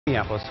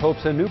Minneapolis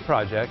hopes a new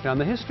project on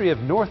the history of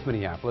North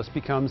Minneapolis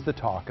becomes the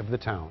talk of the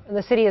town.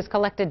 The city has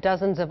collected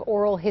dozens of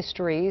oral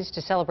histories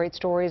to celebrate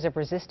stories of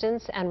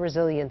resistance and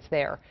resilience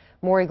there.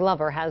 Maury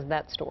Glover has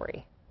that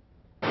story.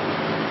 The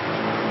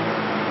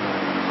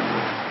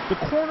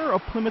corner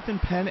of Plymouth and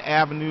Penn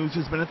Avenues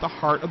has been at the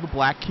heart of the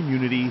black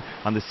community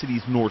on the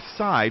city's north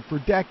side for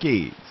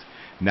decades.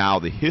 Now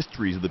the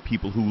histories of the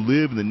people who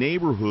live in the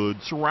neighborhood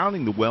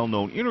surrounding the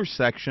well-known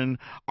intersection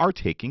are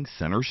taking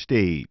center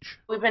stage.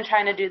 We've been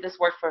trying to do this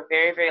work for a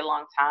very, very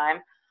long time.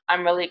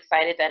 I'm really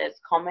excited that it's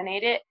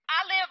culminated.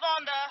 I live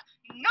on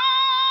the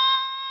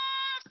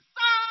north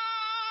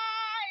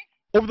side.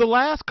 Over the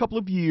last couple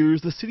of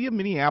years, the City of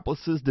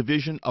Minneapolis'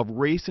 Division of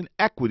Race and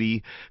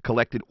Equity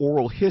collected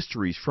oral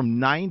histories from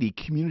 90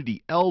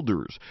 community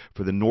elders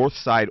for the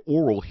Northside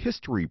Oral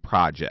History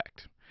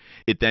Project.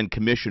 It then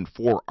commissioned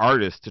 4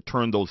 artists to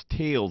turn those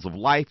tales of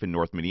life in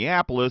North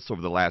Minneapolis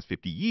over the last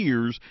 50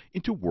 years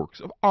into works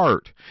of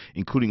art,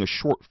 including a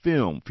short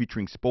film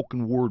featuring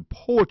spoken word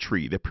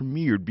poetry that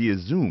premiered via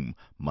Zoom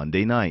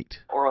Monday night.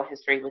 Oral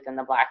history within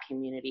the black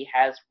community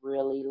has a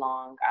really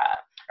long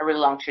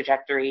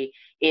trajectory.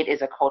 It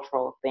is a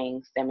cultural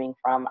thing stemming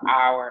from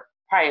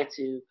prior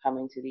to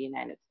coming to the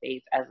United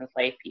States as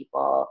enslaved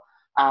people.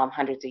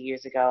 Hundreds of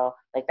years ago,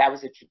 that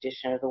was a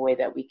tradition of the way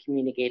that we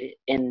communicated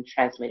and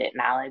transmitted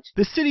knowledge.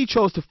 The city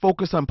chose to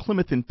focus on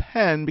Plymouth and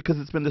Penn because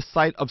it's been the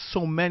site of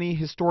so many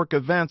historic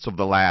events of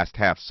the last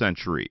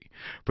half-century,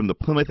 from the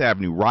Plymouth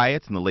Avenue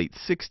riots in the late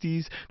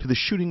 60s to the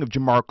shooting of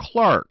Jamar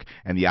Clark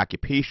and the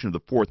occupation of the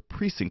 4th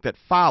Precinct that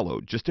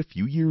followed just a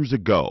few years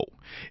ago,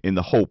 in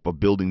the hope of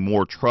building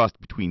more trust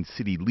between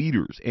city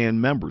leaders and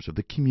members of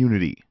the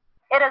community.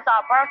 It is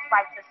our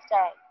birthright to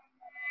stay.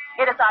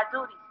 It is our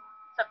duty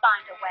to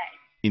find a way.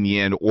 In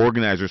the end,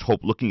 organizers hope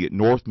looking at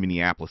North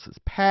Minneapolis'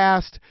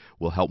 past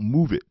will help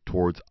move it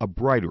towards a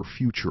brighter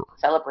future.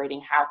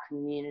 Celebrating how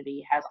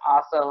community has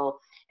also,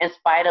 in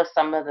spite of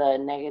some of the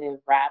negative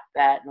rap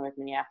that North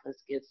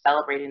Minneapolis gets,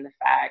 celebrating the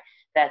fact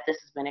that this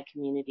has been a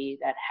community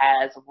that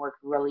has worked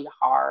really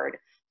hard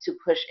to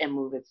push and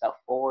move itself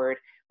forward,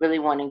 really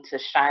wanting to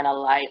shine a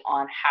light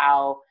on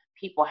how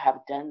people have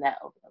done that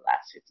over the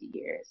last 50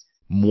 years.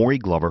 Maury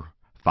Glover,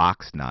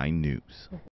 Fox 9 News.